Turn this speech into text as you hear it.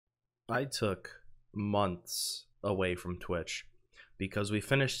I took months away from Twitch because we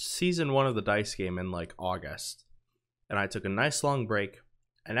finished season 1 of the Dice Game in like August, and I took a nice long break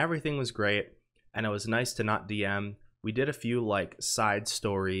and everything was great, and it was nice to not DM. We did a few like side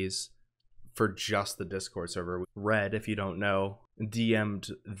stories for just the Discord server. Red, if you don't know,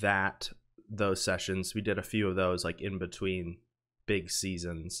 DM'd those sessions. We did a few of those like in between big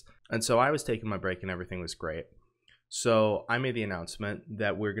seasons, and so I was taking my break and everything was great. So I made the announcement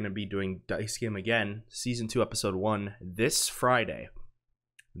that we're going to be doing Dice Game again, Season 2, Episode 1, this Friday.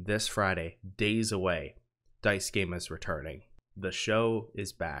 This Friday, days away. Dice Game is returning. The show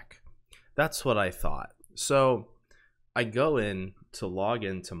is back. That's what I thought. So I go in to log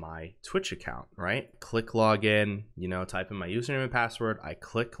into my Twitch account, right? Click login, type in my username and password. I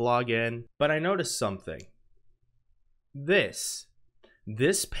click login, but I noticed something. This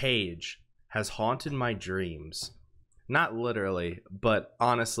page has haunted my dreams. Not literally, but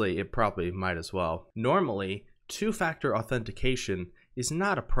honestly, it probably might as well. Normally, two-factor authentication is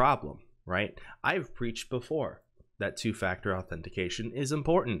not a problem, right? I've preached before that two-factor authentication is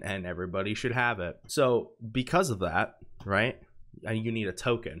important and everybody should have it. So because of that, right, you need a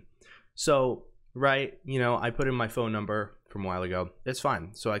token. So, right, I put in my phone number from a while ago. It's fine.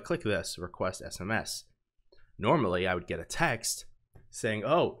 So I click this, request SMS. Normally, I would get a text saying,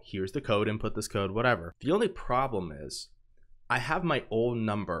 oh, here's the code, input this code, whatever. The only problem is I have my old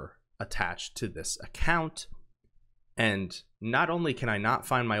number attached to this account, and not only can I not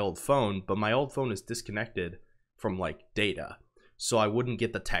find my old phone, but my old phone is disconnected from like data, so I wouldn't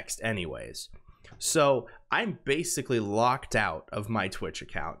get the text anyways. So I'm basically locked out of my Twitch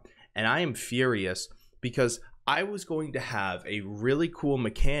account, and I am furious because I was going to have a really cool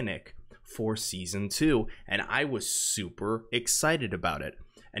mechanic for season 2, and I was super excited about it,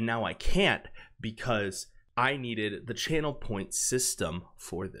 and now I can't because I needed the channel point system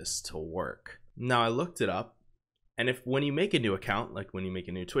for this to work. Now I looked it up, and when you make a new account, like when you make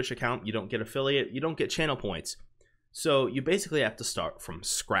a new Twitch account, you don't get affiliate, you don't get channel points, so you basically have to start from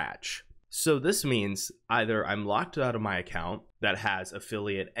scratch. So this means either I'm locked out of my account that has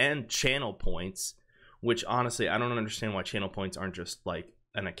affiliate and channel points, which honestly I don't understand why channel points aren't just like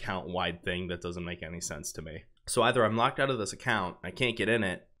an account-wide thing. That doesn't make any sense to me. So either I'm locked out of this account, I can't get in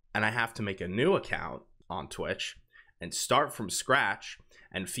it, and I have to make a new account on Twitch and start from scratch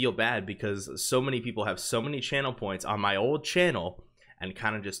and feel bad because so many people have so many channel points on my old channel and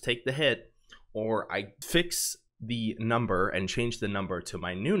kind of just take the hit, or I fix the number and change the number to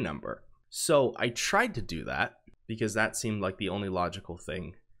my new number. So I tried to do that because that seemed like the only logical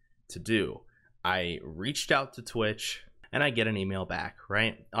thing to do. I reached out to Twitch, and I get an email back,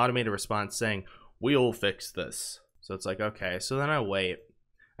 right? Automated response saying, we'll fix this. So it's like, okay. So then I wait,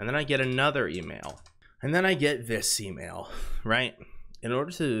 and then I get another email, and then I get this email, right? In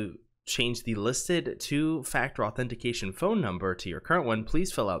order to change the listed two-factor authentication phone number to your current one,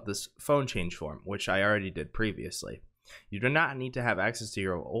 please fill out this phone change form, which I already did previously. You do not need to have access to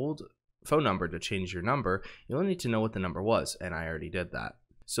your old phone number to change your number. You only need to know what the number was, and I already did that.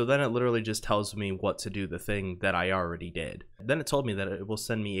 So then it literally just tells me what to do, the thing that I already did. Then it told me that it will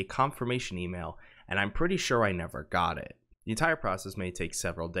send me a confirmation email, and I'm pretty sure I never got it. The entire process may take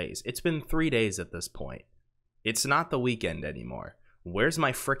several days. It's been 3 days at this point. It's not the weekend anymore. Where's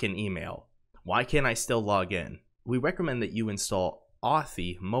my frickin' email? Why can't I still log in? We recommend that you install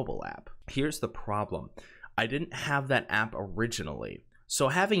Authy mobile app. Here's the problem. I didn't have that app originally, so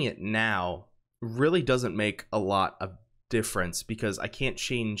having it now really doesn't make a lot of difference because I can't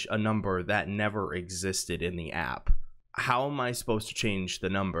change a number that never existed in the app. How am I supposed to change the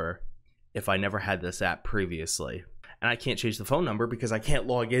number if I never had this app previously? And I can't change the phone number because I can't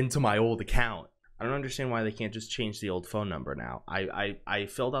log into my old account. I don't understand why they can't just change the old phone number now. I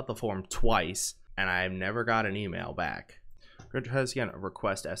filled out the form twice and I've never got an email back. Again,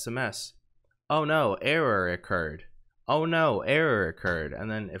 request SMS. Oh no, error occurred. Oh no, error occurred.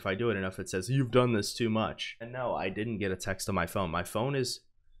 And then if I do it enough, it says, you've done this too much. And no, I didn't get a text on my phone. My phone is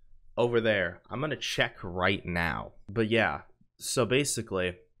over there. I'm going to check right now. But yeah, so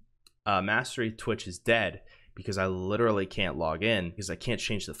basically, Mastery Twitch is dead because I literally can't log in because I can't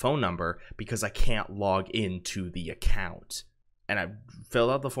change the phone number because I can't log into the account. And I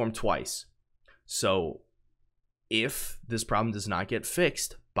filled out the form twice. So if this problem does not get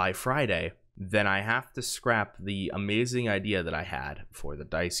fixed by Friday, then I have to scrap the amazing idea that I had for the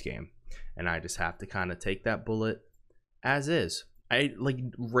Dice Game. And I just have to kind of take that bullet as is. I like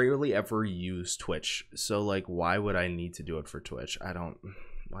rarely ever use Twitch. So like, why would I need to do it for Twitch?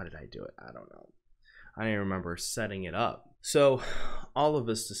 Why did I do it? I don't know. I don't even remember setting it up. So all of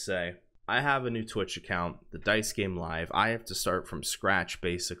this to say, I have a new Twitch account, the Dice Game Live. I have to start from scratch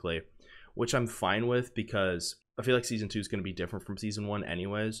basically. which I'm fine with because I feel like season 2 is going to be different from season 1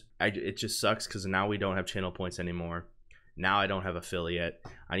 anyways. It just sucks because now we don't have channel points anymore. Now I don't have affiliate.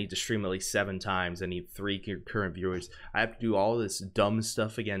 I need to stream at least 7 times. I need 3 concurrent viewers. I have to do all this dumb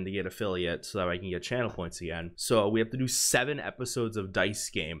stuff again to get affiliate so that I can get channel points again. So we have to do 7 episodes of Dice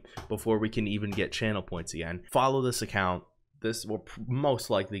Game before we can even get channel points again. Follow this account. We're most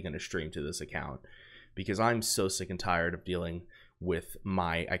likely going to stream to this account because I'm so sick and tired of dealing with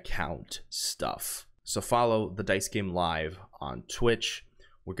my account stuff. So follow the Dice Game Live on Twitch.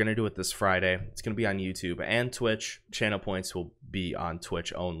 We're going to do it this Friday. It's going to be on YouTube and Twitch. Channel points will be on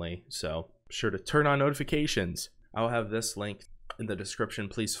Twitch only. So be sure to turn on notifications. I'll have this link in the description.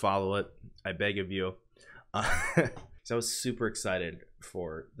 Please follow it. I beg of you. So I was super excited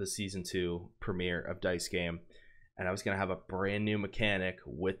for the season 2 premiere of Dice Game. And I was going to have a brand new mechanic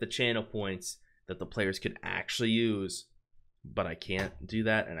with the channel points that the players could actually use. But I can't do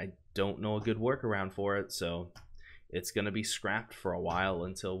that. And I don't know a good workaround for it. So it's going to be scrapped for a while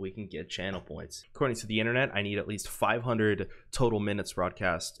until we can get channel points. According to the internet, I need at least 500 total minutes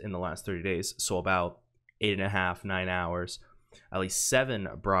broadcast in the last 30 days. So about 8.5, 9 hours. At least 7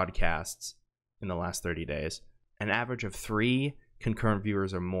 broadcasts in the last 30 days. An average of 3 concurrent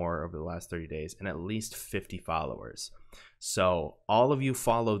viewers or more over the last 30 days. And at least 50 followers. So all of you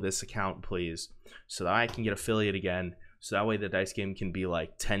follow this account, please. So that I can get affiliate again. So that way the Dice Game can be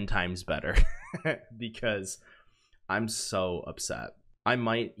like 10 times better. Because I'm so upset. I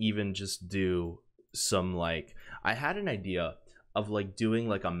might even just do some like, I had an idea of like doing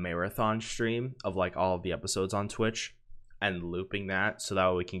like a marathon stream of like all of the episodes on Twitch and looping that so that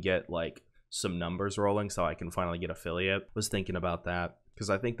way we can get like some numbers rolling so I can finally get affiliate. Was thinking about that because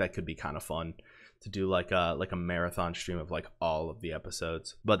I think that could be kind of fun to do like a marathon stream of like all of the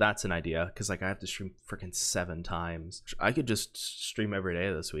episodes. But that's an idea because like I have to stream freaking 7 times. I could just stream every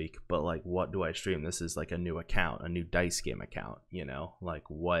day this week, but like what do I stream? This is like a new account, a new Dice Game account, you know? Like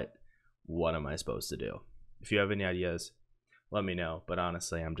what am I supposed to do? If you have any ideas, let me know. But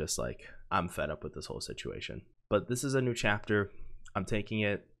honestly, I'm just like, I'm fed up with this whole situation. But this is a new chapter. I'm taking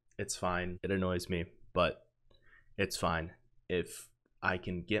it. It's fine. It annoys me, but it's fine. If I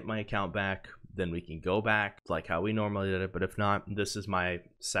can get my account back, then we can go back like how we normally did it. But if not, this is my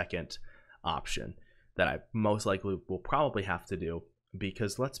second option that I most likely will probably have to do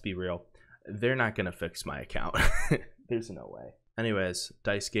because let's be real, they're not going to fix my account. There's no way. Anyways,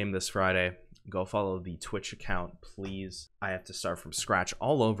 Dice Game this Friday. Go follow the Twitch account, please. I have to start from scratch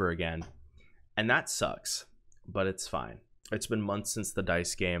all over again. And that sucks, but it's fine. It's been months since the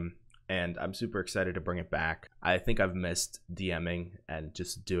Dice Game. And I'm super excited to bring it back. I think I've missed DMing and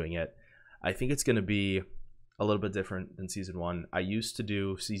just doing it. I think it's going to be a little bit different than season 1. I used to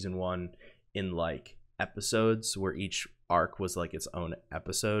do season 1 in like episodes where each arc was like its own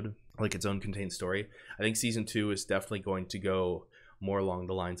episode, like its own contained story. I think season 2 is definitely going to go more along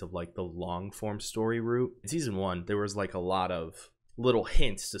the lines of like the long form story route. In season 1, there was like a lot of little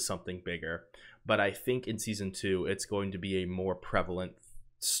hints to something bigger. But I think in season 2, it's going to be a more prevalent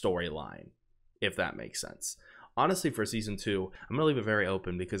storyline, if that makes sense. Honestly, for season 2, I'm gonna leave it very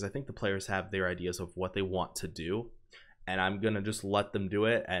open because I think the players have their ideas of what they want to do, and I'm gonna just let them do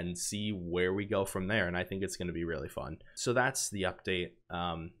it and see where we go from there. And I think it's gonna be really fun. So that's the update.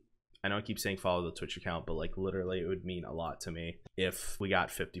 I know I keep saying follow the Twitch account, but like literally it would mean a lot to me if we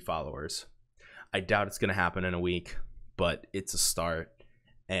got 50 followers. I doubt it's gonna happen in a week, but it's a start.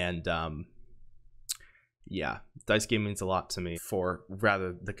 And yeah, Dice Game means a lot to me for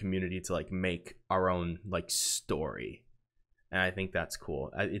rather the community to like make our own like story. And I think that's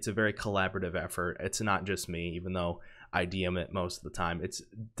cool. It's a very collaborative effort. It's not just me, even though I DM it most of the time. It's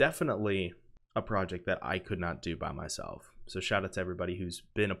definitely a project that I could not do by myself. So shout out to everybody who's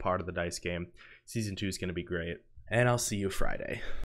been a part of the Dice Game. Season 2 is going to be great. And I'll see you Friday.